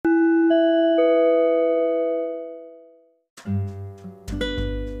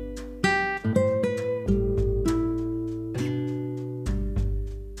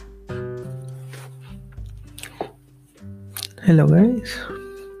Hello, guys.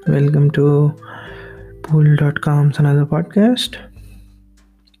 Welcome to Pool.com's another podcast.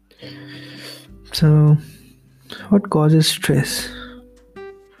 So, what causes stress?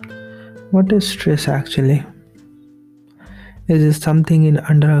 What is stress actually? Is it something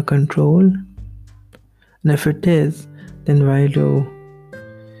under our control? And if it is, then why do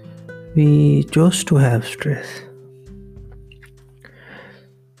we choose to have stress?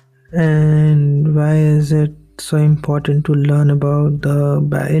 And why is it so important to learn about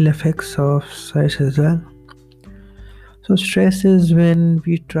the ill effects of stress as well? So, stress is when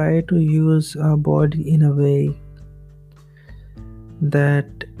we try to use our body in a way that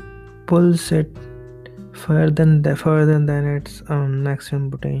pulls it further than its maximum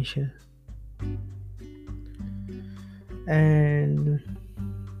potential, and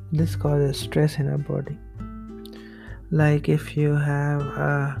this causes stress in our body. Like if you have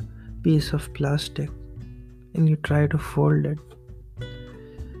a piece of plastic and you try to fold it,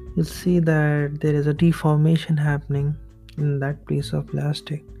 you'll see that there is a deformation happening in that piece of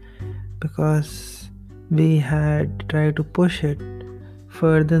plastic because we had tried to push it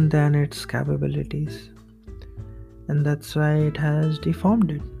further than its capabilities, and that's why it has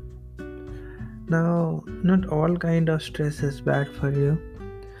deformed it. Now, not all kind of stress is bad for you.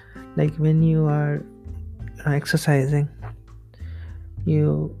 Like when you are exercising,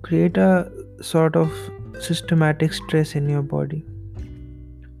 you create a sort of systematic stress in your body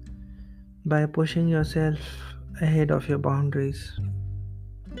by pushing yourself ahead of your boundaries,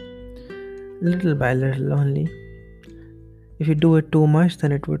 little by little only. If you do it too much,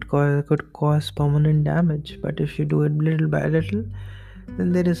 then it could cause permanent damage. But if you do it little by little,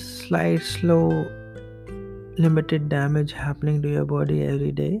 then there is slight, slow, limited damage happening to your body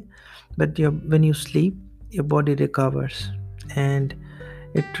every day. But when you sleep, your body recovers and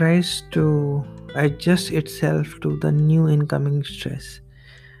it tries to adjust itself to the new incoming stress.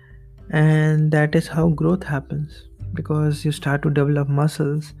 And that is how growth happens, because you start to develop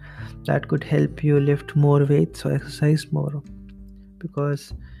muscles that could help you lift more weights or exercise more,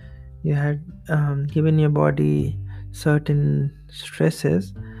 because you had given your body certain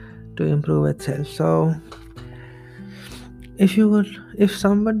stresses to improve itself. So if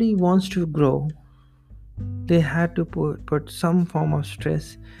somebody wants to grow, they had to put some form of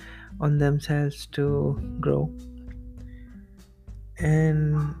stress on themselves to grow.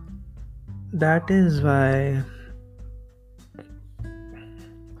 And that is why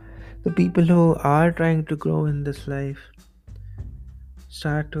the people who are trying to grow in this life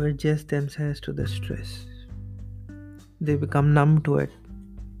start to adjust themselves to the stress. They become numb to it.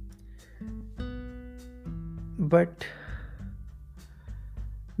 But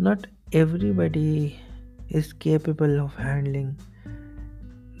not everybody is capable of handling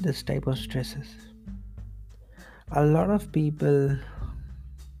this type of stresses. A lot of people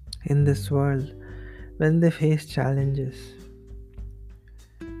in this world, when they face challenges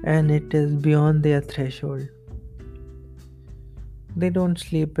and it is beyond their threshold, they don't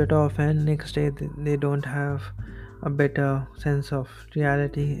sleep it off, and next day they don't have a better sense of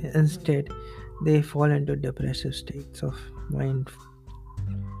reality. Instead, they fall into depressive states of mind.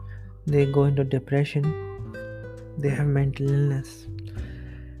 They go into depression, they have mental illness.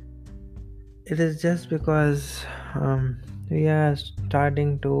 It is just because we are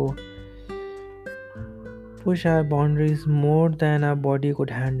starting to push our boundaries more than our body could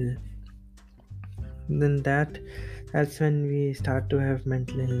handle. Then that's when we start to have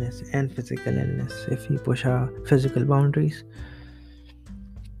mental illness and physical illness, if we push our physical boundaries.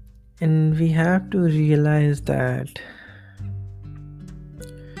 And we have to realize that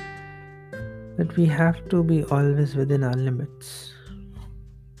we have to be always within our limits,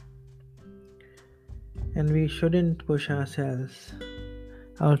 and we shouldn't push ourselves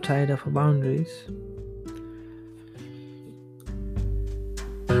outside of our boundaries.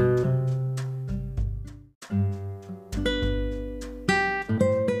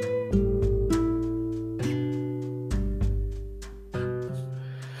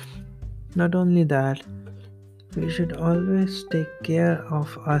 Not only that, we should always take care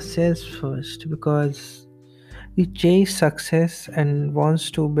of ourselves first, because we chase success and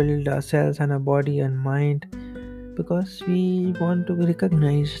wants to build ourselves and our body and mind because we want to be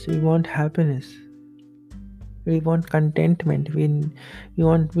recognized, we want happiness, we want contentment, we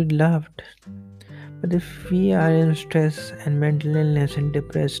want to be loved. But if we are in stress and mental illness and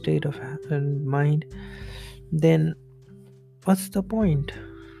depressed state of mind, then what's the point?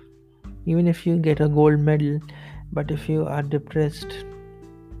 Even if you get a gold medal, but if you are depressed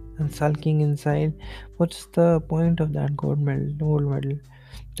and sulking inside, what's the point of that gold medal?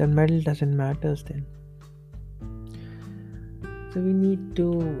 The medal doesn't matter then. So we need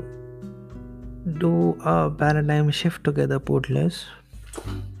to do a paradigm shift together, Portless.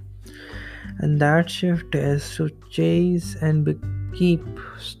 And that shift is to chase and keep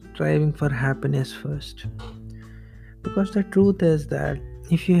striving for happiness first. Because the truth is that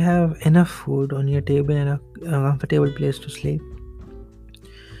if you have enough food on your table and a comfortable place to sleep,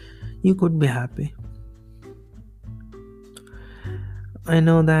 you could be happy. I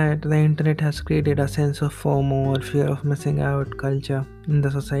know that the internet has created a sense of FOMO or fear of missing out culture in the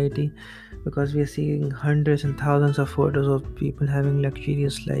society because we are seeing hundreds and thousands of photos of people having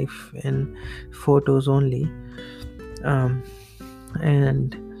luxurious life in photos only. Um,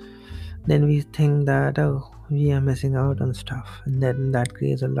 and then we think that, oh, we are missing out on stuff, and then that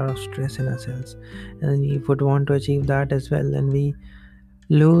creates a lot of stress in ourselves, and we would want to achieve that as well, and we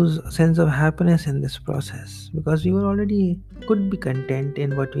lose a sense of happiness in this process because we were already could be content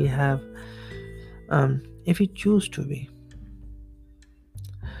in what we have, if we choose to be.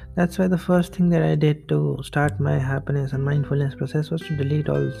 That's why the first thing that I did to start my happiness and mindfulness process was to delete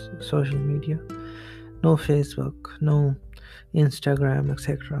all social media. No Facebook, no Instagram,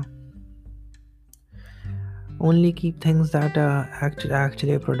 etc. Only keep things that are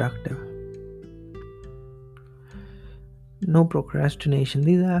actually productive. No procrastination.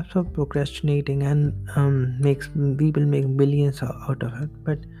 These apps are procrastinating and makes people make billions out of it.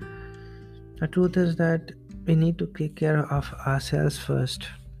 But the truth is that we need to take care of ourselves first.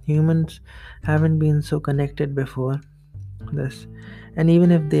 Humans haven't been so connected before this, and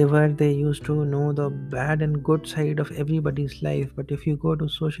even if they were, they used to know the bad and good side of everybody's life. But if you go to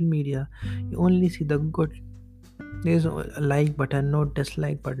social media, you only see the good. There's a like button, no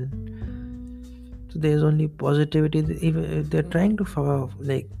dislike button. So there's only positivity. Even they're trying to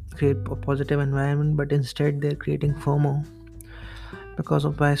create a positive environment, but instead they're creating FOMO because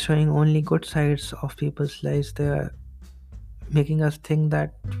of by showing only good sides of people's lives. They are making us think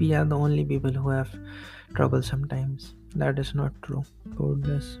that we are the only people who have trouble sometimes. That is not true.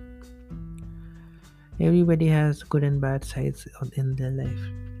 Goodness. Everybody has good and bad sides in their life.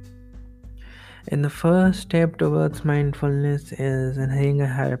 And the first step towards mindfulness is and having a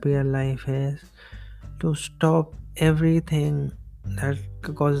happier life is to stop everything that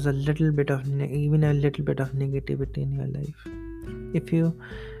causes a little bit of even a little bit of negativity in your life. If you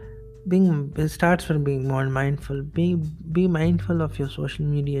being it starts from being more mindful, be mindful of your social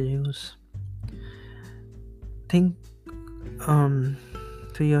media use. Think um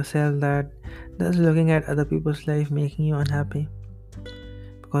to yourself that does looking at other people's life making you unhappy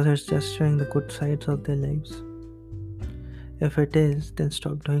because it's just showing the good sides of their lives. If it is, then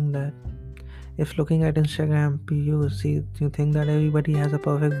stop doing that. If looking at Instagram, you think that everybody has a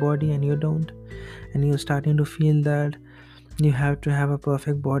perfect body and you don't, and you're starting to feel that you have to have a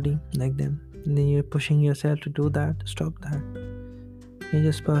perfect body like them, and then you're pushing yourself to do that. Stop that. You're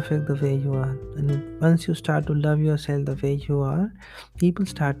just perfect the way you are, and once you start to love yourself the way you are, people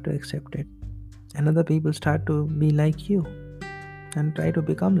start to accept it, and other people start to be like you and try to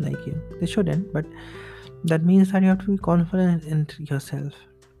become like you. They shouldn't, but that means that you have to be confident in yourself.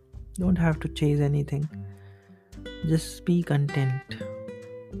 You don't have to chase anything. Just be content.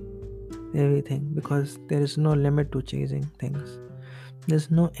 Everything, because there is no limit to chasing things.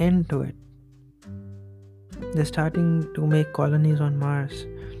 There's no end to it. They're starting to make colonies on Mars,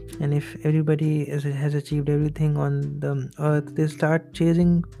 and if everybody has achieved everything on the Earth, they start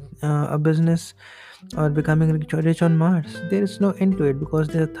chasing a business or becoming rich on Mars. There is no end to it because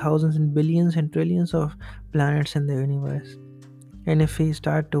there are thousands and billions and trillions of planets in the universe. And if we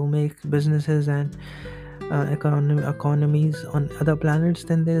start to make businesses and economies on other planets,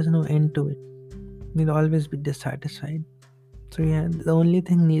 then there is no end to it. We'll always be dissatisfied. So yeah, the only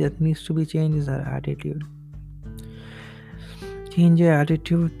thing that needs to be changed is our attitude. Change your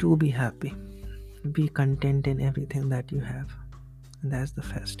attitude to be happy. Be content in everything that you have. And that's the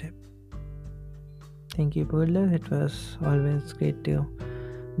first step. Thank you, Purla. It was always great to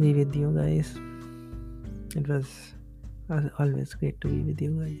be with you guys. It was always great to be with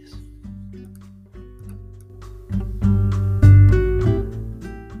you guys.